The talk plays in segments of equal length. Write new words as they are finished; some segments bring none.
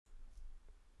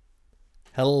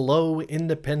Hello,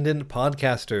 independent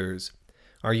podcasters.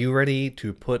 Are you ready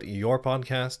to put your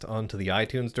podcast onto the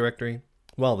iTunes directory?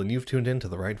 Well, then you've tuned into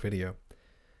the right video.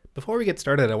 Before we get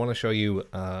started, I want to show you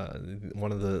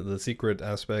one of the secret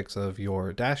aspects of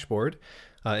your dashboard.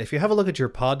 If you have a look at your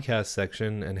podcast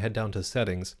section and head down to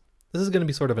settings, this is going to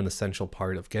be sort of an essential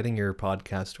part of getting your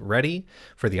podcast ready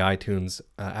for the iTunes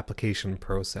application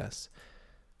process.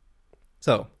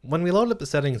 So when we load up the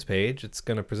settings page, it's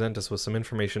going to present us with some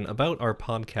information about our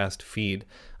podcast feed.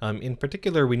 In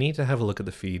particular, we need to have a look at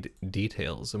the feed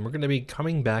details, and we're going to be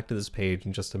coming back to this page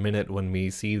in just a minute when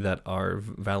we see that our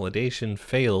validation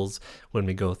fails when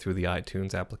we go through the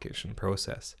iTunes application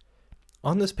process.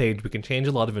 On this page, we can change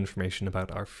a lot of information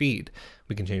about our feed.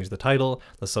 We can change the title,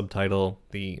 the subtitle,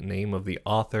 the name of the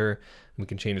author, we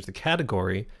can change the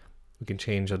category, we can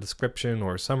change a description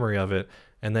or a summary of it,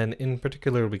 and then in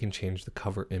particular, we can change the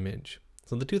cover image.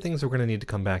 So the two things we're going to need to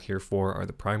come back here for are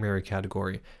the primary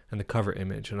category and the cover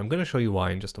image, and I'm going to show you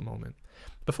why in just a moment.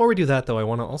 Before we do that, though, I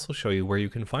want to also show you where you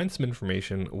can find some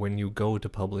information when you go to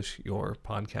publish your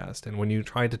podcast and when you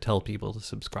try to tell people to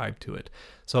subscribe to it.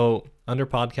 So under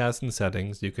Podcast and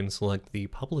Settings, you can select the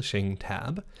Publishing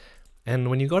tab.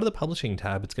 And when you go to the Publishing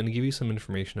tab, it's going to give you some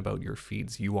information about your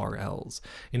feed's URLs.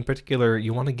 In particular,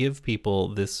 you want to give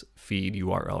people this feed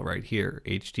URL right here,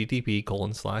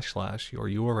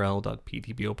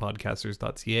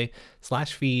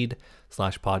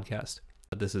 http://yoururl.ptbopodcasters.ca/feed/podcast.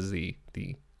 This is the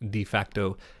de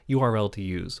facto URL to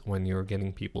use when you're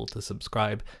getting people to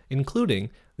subscribe, including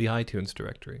the iTunes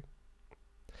directory.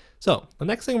 So the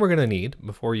next thing we're going to need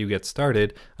before you get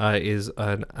started is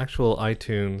an actual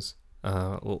iTunes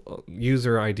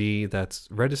user ID that's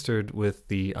registered with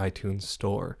the iTunes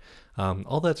store.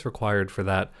 All that's required for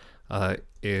that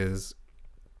is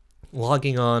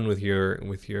logging on with your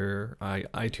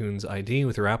iTunes ID,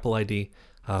 with your Apple ID,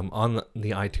 on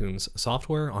the iTunes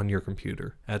software on your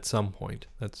computer at some point.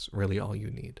 That's really all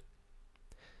you need.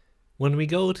 When we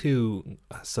go to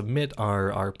submit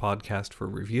our podcast for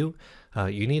review,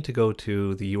 you need to go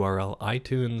to the URL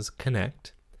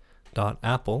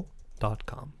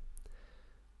itunesconnect.apple.com.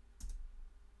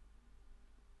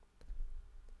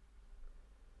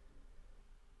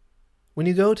 When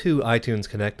you go to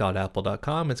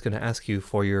itunesconnect.apple.com, it's going to ask you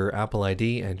for your Apple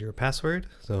ID and your password.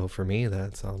 So for me,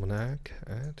 that's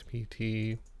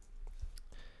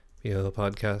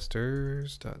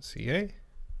almanac@ptbopodcasters.ca.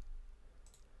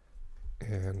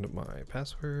 And my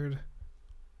password.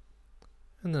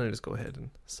 And then I just go ahead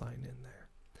and sign in there.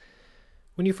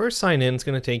 When you first sign in, it's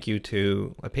going to take you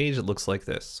to a page that looks like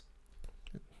this.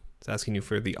 It's asking you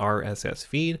for the RSS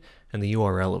feed and the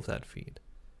URL of that feed.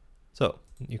 So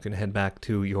you can head back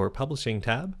to your Publishing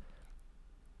tab,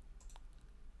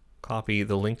 copy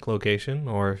the link location,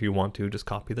 or if you want to, just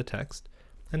copy the text,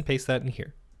 and paste that in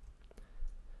here.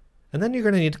 And then you're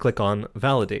going to need to click on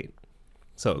Validate.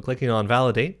 So clicking on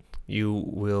Validate, you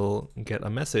will get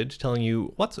a message telling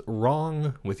you what's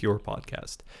wrong with your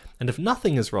podcast. And if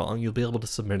nothing is wrong, you'll be able to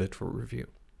submit it for review.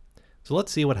 So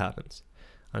let's see what happens.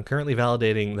 I'm currently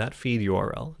validating that feed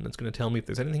URL, and it's going to tell me if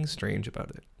there's anything strange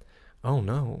about it. Oh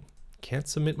no. Can't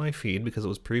submit my feed because it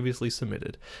was previously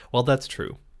submitted. Well, that's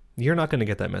true. You're not going to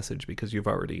get that message because you've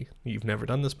never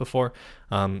done this before.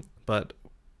 But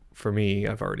for me,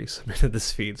 I've already submitted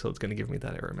this feed, so it's going to give me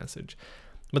that error message.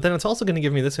 But then it's also going to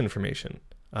give me this information.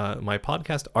 My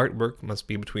podcast artwork must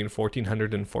be between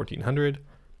 1400 and 1400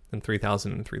 and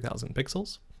 3000 and 3000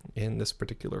 pixels in this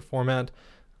particular format,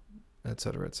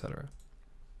 etc., etc.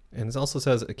 And it also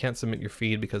says it can't submit your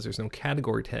feed because there's no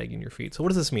category tag in your feed. So what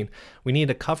does this mean? We need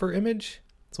a cover image.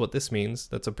 That's what this means.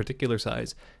 That's a particular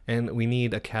size. And we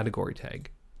need a category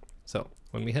tag. So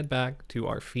when we head back to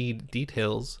our feed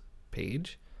details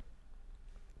page,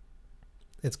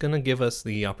 it's going to give us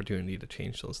the opportunity to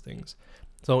change those things.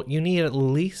 So you need at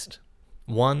least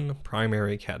one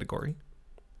primary category.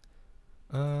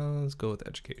 Let's go with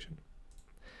education.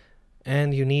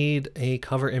 And you need a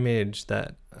cover image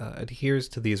that adheres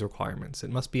to these requirements.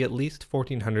 It must be at least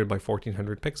 1400 by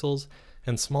 1400 pixels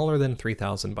and smaller than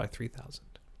 3000 by 3000.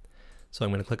 So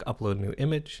I'm going to click Upload New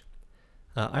Image.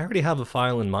 I already have a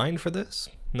file in mind for this.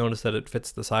 Notice that it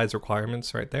fits the size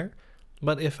requirements right there.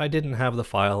 But if I didn't have the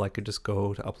file, I could just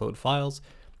go to Upload Files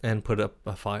and put up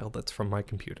a file that's from my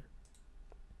computer.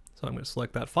 So I'm going to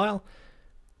select that file.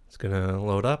 It's going to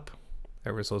load up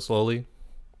ever so slowly.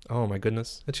 Oh my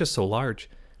goodness, it's just so large.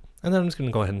 And then I'm just going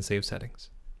to go ahead and save settings.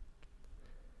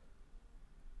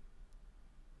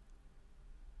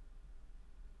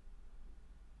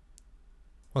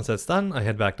 Once that's done, I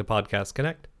head back to Podcast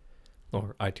Connect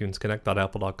or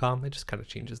itunesconnect.apple.com. It just kind of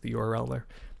changes the URL there.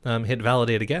 hit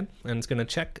validate again, and it's going to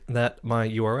check that my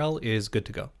URL is good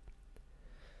to go.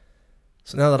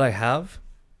 So now that I have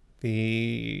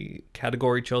the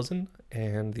category chosen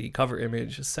and the cover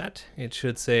image set, it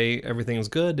should say everything is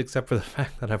good except for the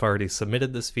fact that I've already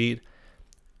submitted this feed.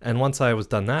 And once I was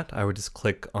done that, I would just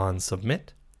click on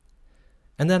submit.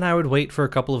 And then I would wait for a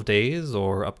couple of days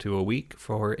or up to a week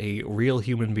for a real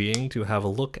human being to have a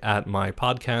look at my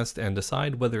podcast and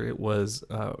decide whether it was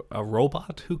a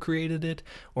robot who created it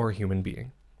or a human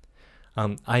being.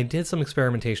 I did some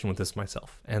experimentation with this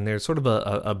myself, and there's sort of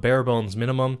a bare bones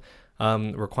minimum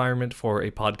requirement for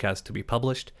a podcast to be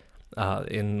published.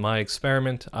 In my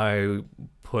experiment, I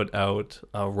put out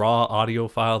a raw audio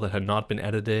file that had not been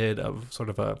edited of sort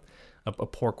of a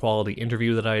poor quality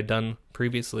interview that I had done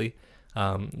previously.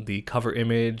 The cover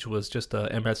image was just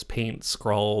a MS Paint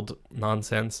scrawled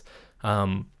nonsense.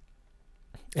 And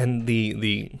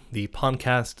the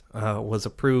podcast was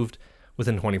approved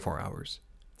within 24 hours.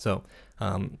 So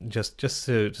just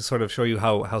to sort of show you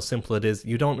how simple it is,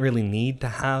 you don't really need to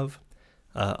have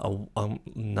a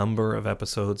number of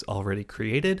episodes already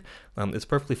created. It's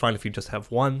perfectly fine if you just have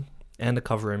one and a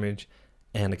cover image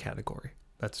and a category.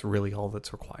 That's really all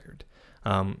that's required.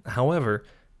 However,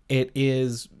 it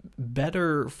is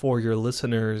better for your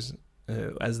listeners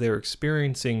as they're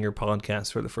experiencing your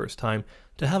podcast for the first time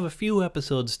to have a few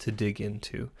episodes to dig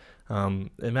into.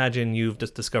 Imagine you've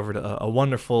just discovered a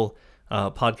wonderful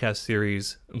podcast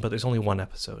series, but there's only one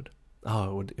episode.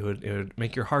 Oh, it would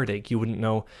make your heart ache. You wouldn't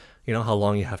know, how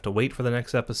long you have to wait for the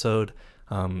next episode.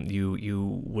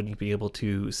 You wouldn't be able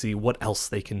to see what else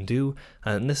they can do.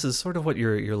 And this is sort of what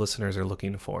your listeners are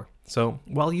looking for. So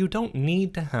while you don't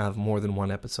need to have more than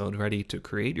one episode ready to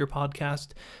create your podcast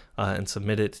and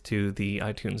submit it to the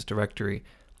iTunes directory,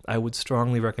 I would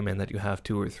strongly recommend that you have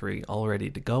 2 or 3 all ready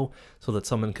to go so that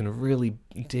someone can really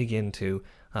dig into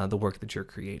the work that you're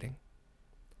creating.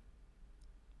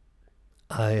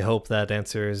 I hope that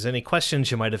answers any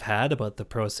questions you might have had about the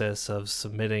process of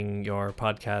submitting your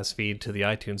podcast feed to the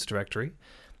iTunes directory.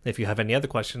 If you have any other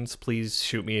questions, please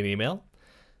shoot me an email,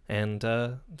 and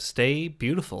stay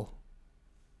beautiful.